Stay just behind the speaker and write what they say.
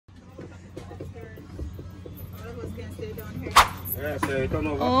Yeah, so come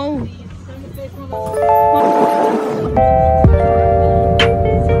over. Oh.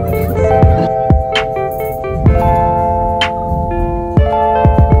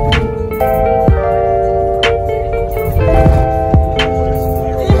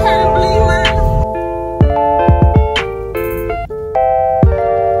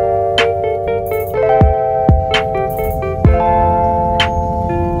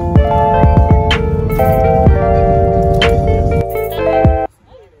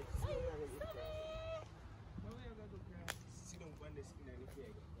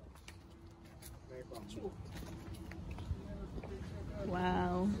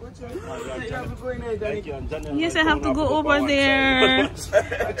 Wow. Yes, I have to go over there.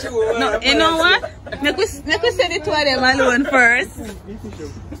 No, you know what? Make we send it to them alone first.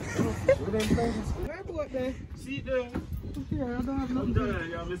 See there. I'm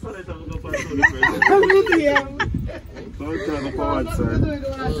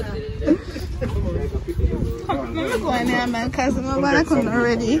going there, man, because my brother couldn't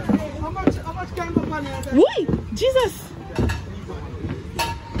already. Wait, Jesus.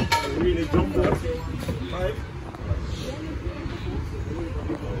 Really jumped up.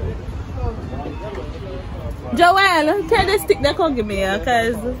 Joel, can they stick the cookie me here?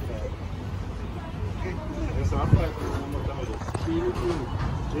 Because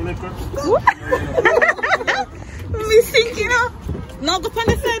me sinking up. No, go on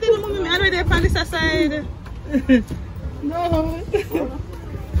the side, you know, me already on this side. No.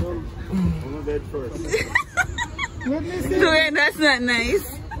 I'm on bed first. Joel, that's not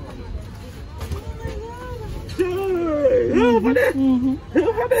nice.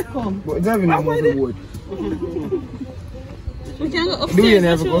 Come. But it's not even a wood. We can go upstairs. Do you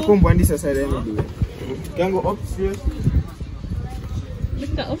never go? Come on this side and do it. Can go upstairs.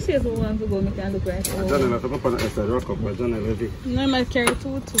 Mr. Upstairs we want to go, we can look right over. John, I come up on the side, rock up, but John, ready. No, I might carry two.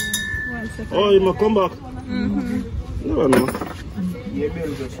 1 second. Oh, you might come back? Never know.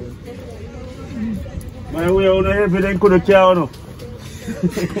 My way on everything could have carried on.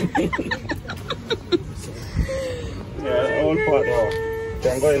 Yeah, all part now.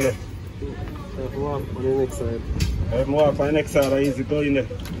 Can go in there. One on the next side. More on the next side, easy go in there.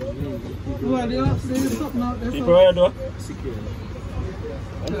 What the upstairs something out there? You go ahead, though.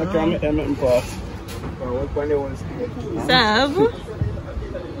 I can't make them pass. Sav.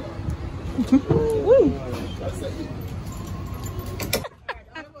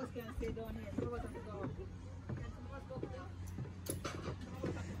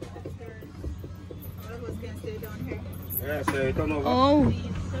 Yeah, so come over. Oh.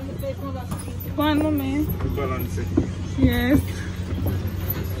 One moment. Balance it. Yes.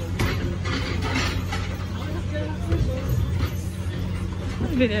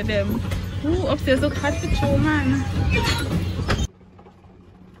 Look at them. Ooh, upstairs look hot to show, man.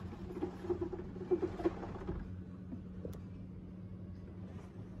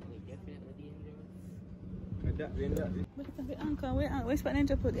 Look at the anchor. Where's the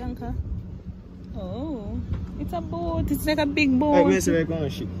ninja put the anchor? Oh, it's a boat. It's like a big boat. Where's the going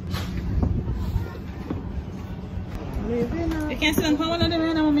ship? You can sit on one of them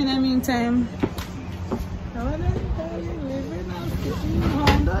in the meantime.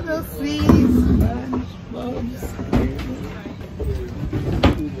 Under the sea, SpongeBob's.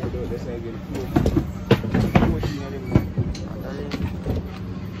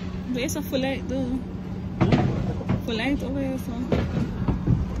 There's a full light though. Full light over here, so.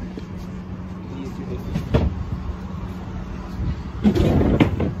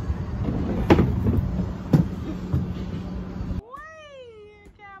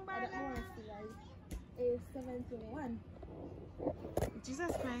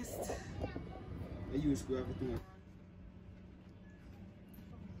 Jesus Christ. I use gravity.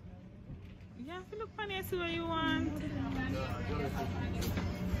 Yeah, if you look funny, I see what you want.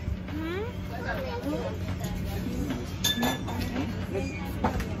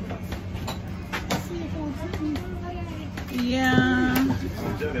 Yeah.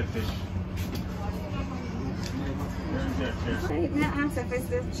 May I ask if it's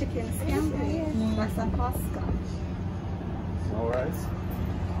the chicken scampi? That's a pasta. Alright.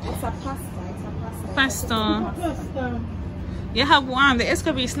 It's a pasta. Pasta. You have one. The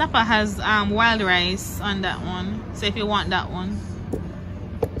escovitch snapper has wild rice on that one. So if you want that one.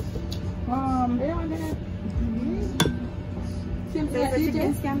 There's a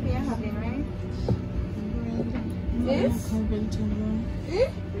chicken scampi you're having, right? Yes?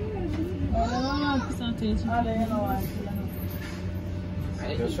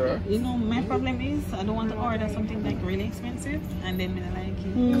 You sure? You know, my problem is I don't want to order something like really expensive and then I like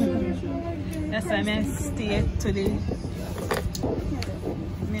it. That's why I stay today.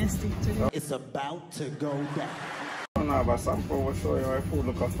 I stick today. It's about to go down. I have a sample will show you how food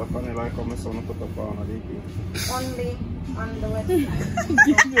look at stuff and like how my son put up on the Only on the website.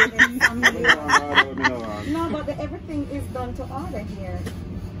 No, but everything is done to order here.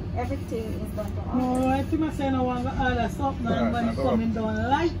 Everything is done to order. No, I think I say no one order something and when it coming don't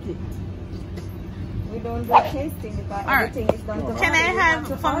like it. We don't do tasting because everything is done to order. Can I have,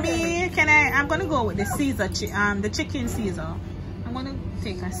 for me, I'm going to go with the Caesar, the chicken Caesar. I'm going to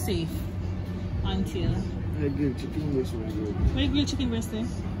take a safe until. I grill chicken breast. Where grill chicken breast then?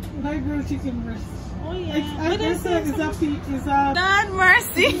 I grill chicken breast. Oh yeah. I can say it's a peak, it's a... God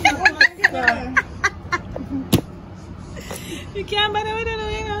mercy. You can't buy with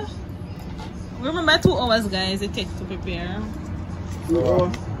it, you know. Remember 2 hours, guys, it takes to prepare. 2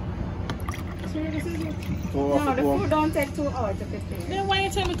 hours. No, the food don't take 2 hours to prepare. Then why you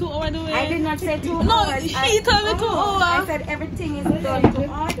tell me 2 hours do it? I did not say 2 hours. No, he told me 2 hours. I said everything is done to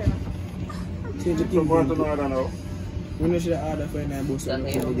order. Change the You want to know that now? When you should order for an boss, Yeah, I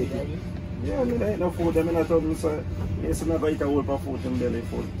mean, I ain't no food. I mean, I told him, so yes, never eat a whole of food in belly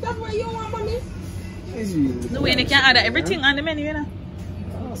food. That's what you want, mommy? it's really No way, they can order everything on the menu, you know.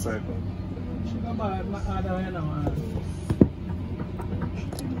 Oh, sorry. Sugar bar, my order, you know.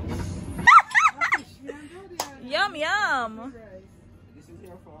 Yum, yum. This is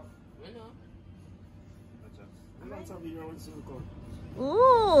your fault. I know. Lots of your own silicone.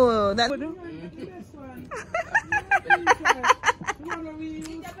 Ooh, that. This one.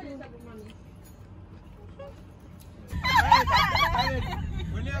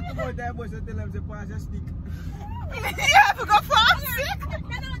 When you have to go there, boys, tell them to pass your stick. You have to go fast.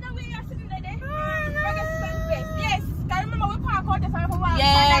 Yes, I remember we parked out there for a while.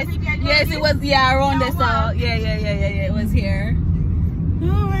 Yes, it was around this. Yeah, it was here.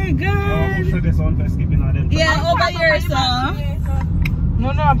 Oh my God. Yeah, over here, sir.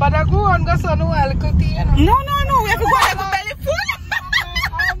 No, but I go on, go so no while, go to you know. No, we have to go and go belly full. I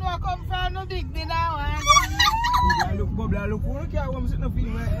don't know, I come from no big dinner. I look, Bob, I look, look at what I'm sitting up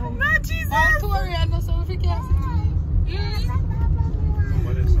in right now. No, Jesus. I'm touring, I know, so if you can't see.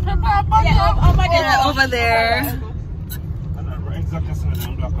 Yeah, over there.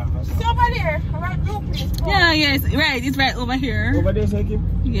 Yeah, yes, right. It's right over here. Over there, say Kim?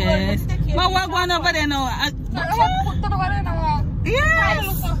 Yes. But we're going over there now.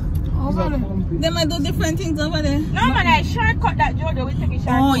 Yes. They might do different things over there. No, man, I shortcut that Jojo. We take a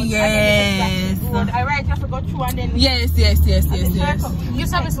shortcut. Oh, yes. I right have to go through and then. Yes. You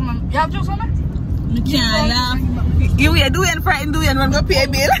saw me some. You have juice on it? You can't laugh. You are doing frightened, doing when go pay a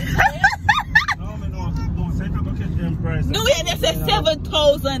bill. Do it, they say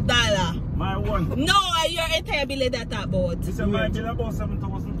 $7,000. My one. No, your entire bill is that about. It's a my bill about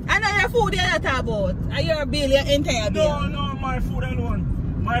 7,000. And your food is that about. And your bill, your entire bill. No, my food alone.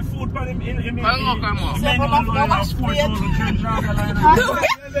 My food for him in the Come on.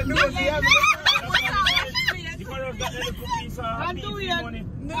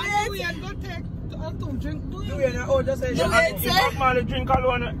 Drink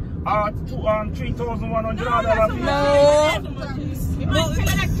alone. 3,100 No. Do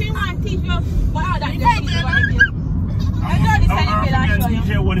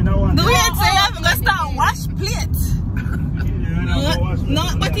we say you have to start wash plates? No,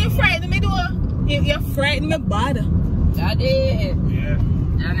 but you frightened me though. You frightened me bad. Daddy. Yeah. You're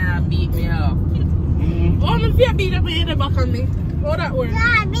gonna beat me up. Oh, my fear beat up in the back on me. How that work?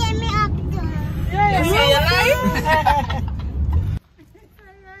 Yeah, beat me up.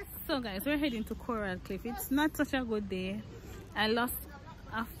 So guys, we're heading to Coral Cliff. It's not such a good day. I lost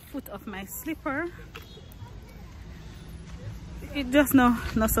a foot of my slipper. It just not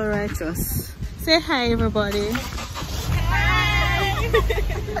so righteous. Say hi, everybody. Hi.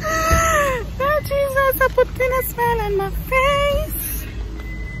 Oh Jesus, I put in a smile on my face.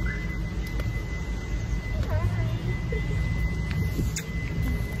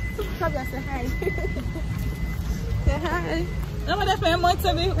 Say hi. Say hi. No, but that's my mom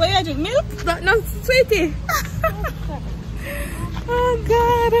to me. Where you drink milk? No, sweetie. Oh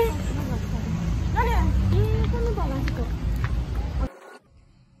God.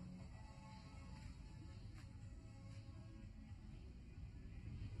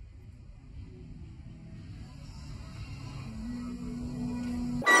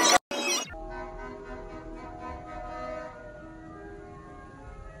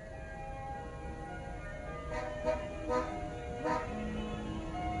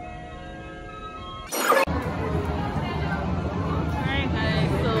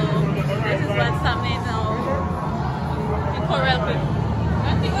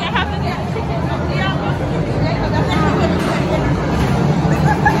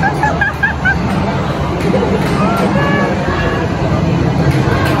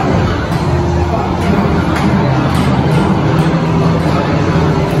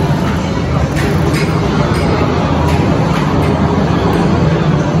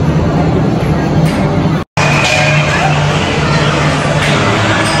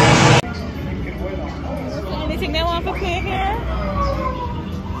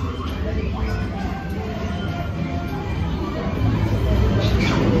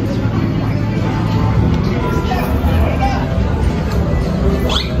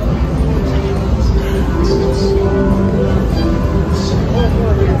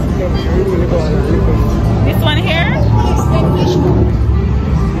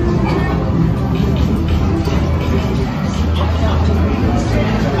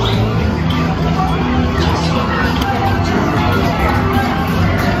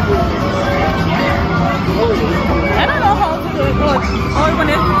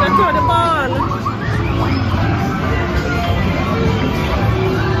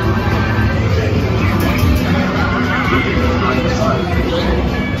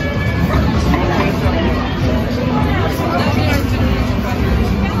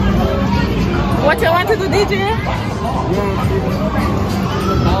 DJ?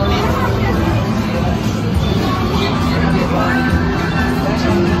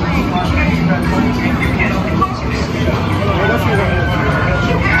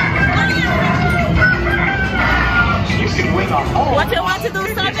 What you want to do,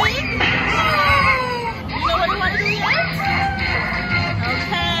 Sunny? You know what you want to do yet?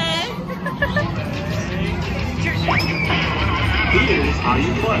 Okay. Here's how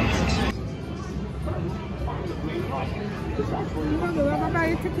you play. Yeah, I'm gonna buy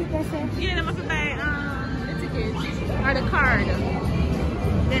the ticket or the card.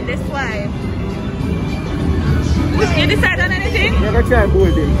 Then they swipe. You decide on anything? You can try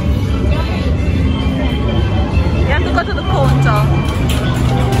boarding. You have to go to the counter.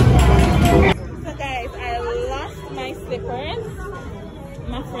 So guys, I lost my slippers.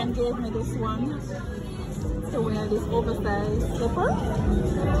 My friend gave me this one to wear, this oversized slipper.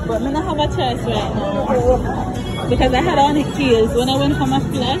 But I don't have a choice right now because I had on heels when I went for my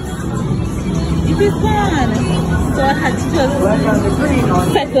flex. It is gone. So I had to just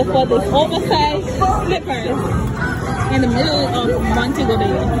settle for this oversized slippers in the middle of Montego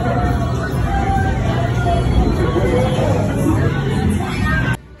Bay.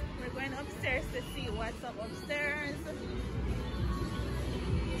 We're going upstairs to see what's up upstairs.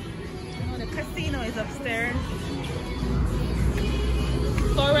 Oh, the casino is upstairs.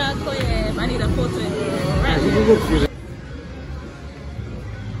 Coraco, yeah. I need a photo. Right.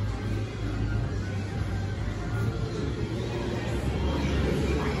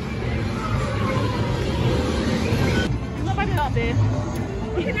 Nobody out there.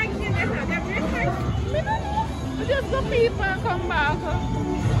 Just the people come back.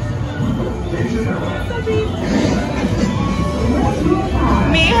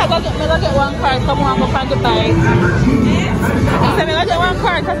 Me, I gotta get one card because I want to go on the bike. I said I gotta get one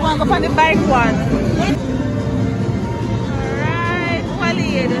card because I want to go on the bike one. Alright,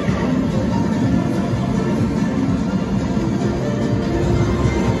 Walid.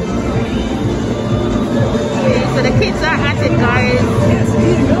 So the kids are at it, guys. Kids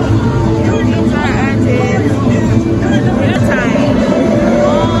are at it.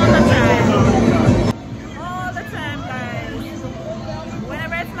 All the time. All the time, guys.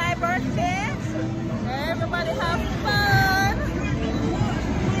 Whenever it's my birthday, everybody have fun.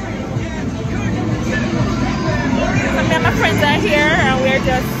 So me and my friends are here and we're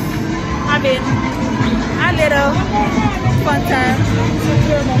just having a little fun time.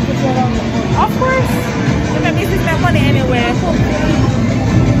 Of course. Let me spend money anywhere.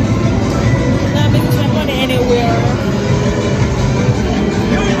 Let me spend money anywhere.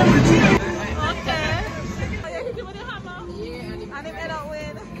 Okay. Oh, you hit it with the hammer? Yeah. And if I don't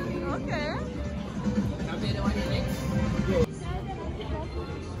win? Okay.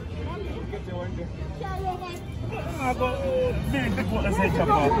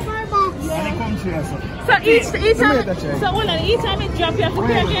 So each time it drop, you have to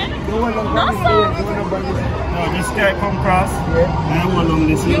pay again? No, this guy come across, and I want along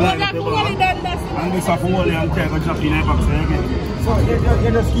this way, and this of all and try to drop in a box again. So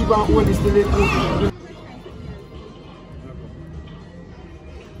you just keep on holding still it.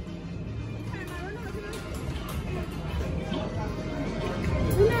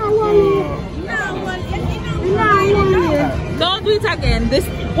 Don't do it again. This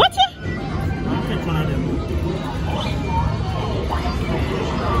what?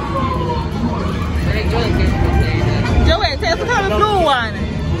 Joey, take the blue one.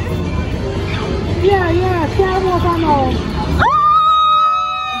 Yeah, tell me what I know.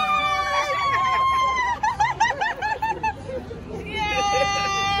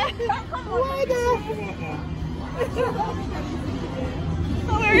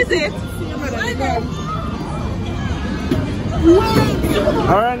 Where is it?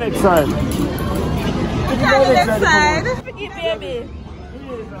 Alright, next side. Next side. Baby.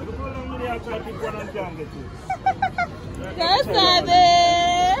 Yes, baby.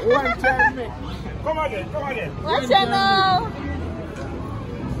 Come again. Watch it now.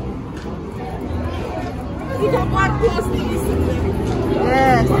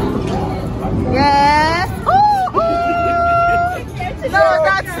 Yes. Yes. Ooh. No,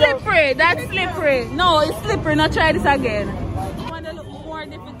 that's slippery. That's slippery. No, it's slippery. Now try this again. I want to look more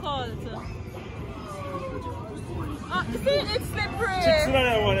difficult. You see, it's slippery.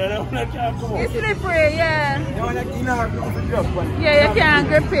 It's slippery, yeah. Yeah, you can't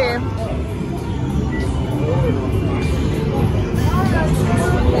grip it.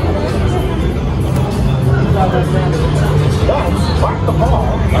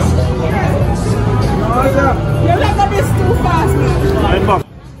 You're like a bit too fast now.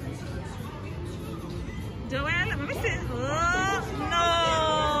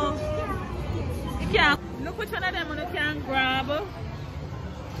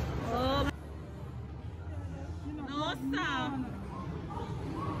 No.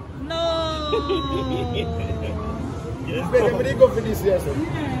 Yes, Everybody go for this, yes. I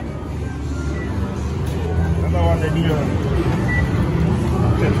don't want to do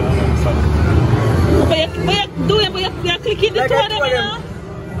But you're clicking the two of them, you know?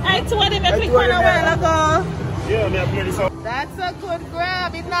 I two of them, you click one a while ago. Yeah, me play this out. That's a good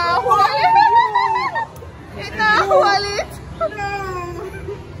grab. It now hold it. It now hold it.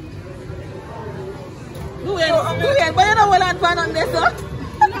 Do it, but you know what I'm going on this, huh?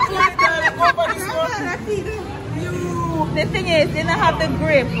 The thing is, they don't have the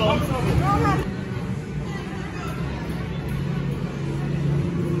grip.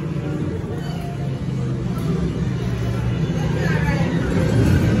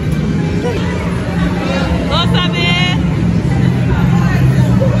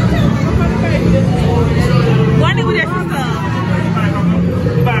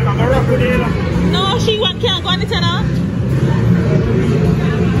 No, she can't go on the channel.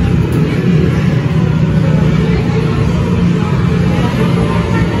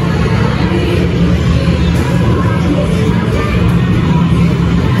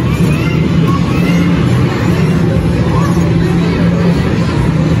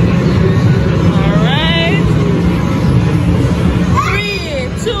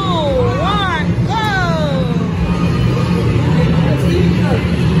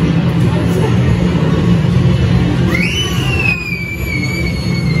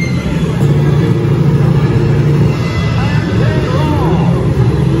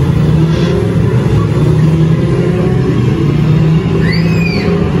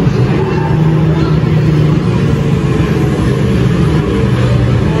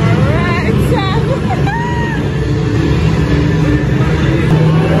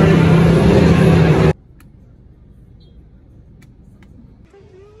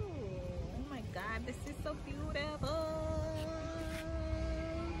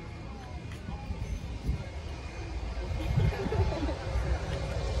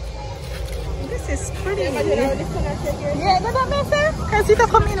 It's pretty. Yeah, does that make sense? Because you can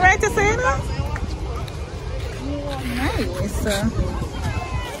come in right to say that. Nice.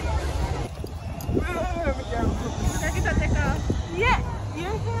 Yeah,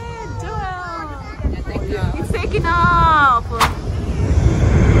 your head, Joel. It's taking off.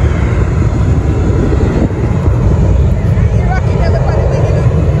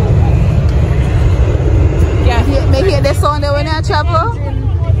 Yeah, make it the sound when I travel.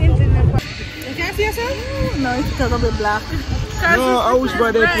 No, it's because of the black. No, I wish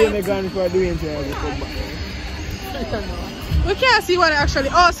by they play the gun for doing it. We can't see what actually.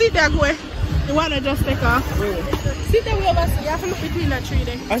 Oh, see there go. You want to just take off. See there we over see. You have to look between the tree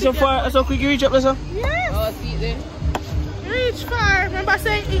there. I so far, so quick you reach up there, sir? Yes. Oh, see there. Reach far. Remember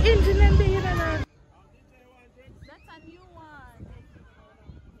saying the engine and the internet. That's a new one.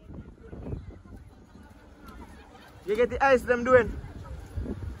 You get the ice them doing?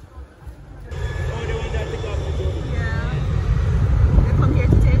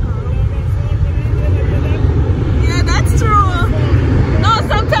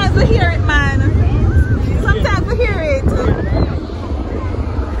 Sometimes we hear it, man. Sometimes we hear it.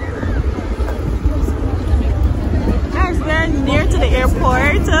 Guys, we're near to the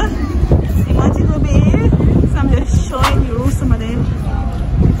airport in Montego Bay. So I'm just showing you some of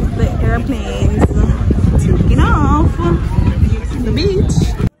the airplanes taking off the beach.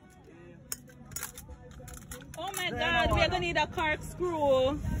 Oh my God, we're gonna need a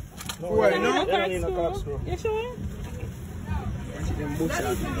corkscrew. Why no? I don't need a corkscrew. You sure? You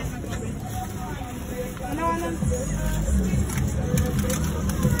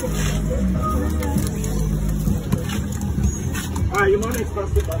want to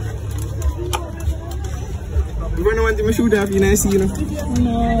express it? You want to want to shoot have you nice, you know?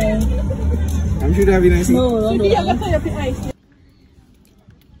 No. I'm sure have you nice. No, don't do that.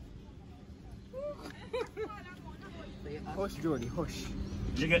 Hush, Jody, hush.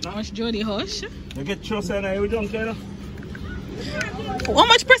 You get now? Hush, Jody, hush. You get trust and you don't care. How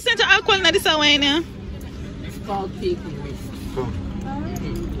much percent of alcohol in this wine? It's called taking risk.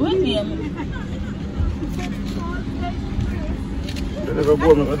 What name? You never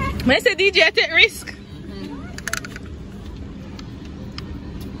go, man. When I say DJ, I take risk.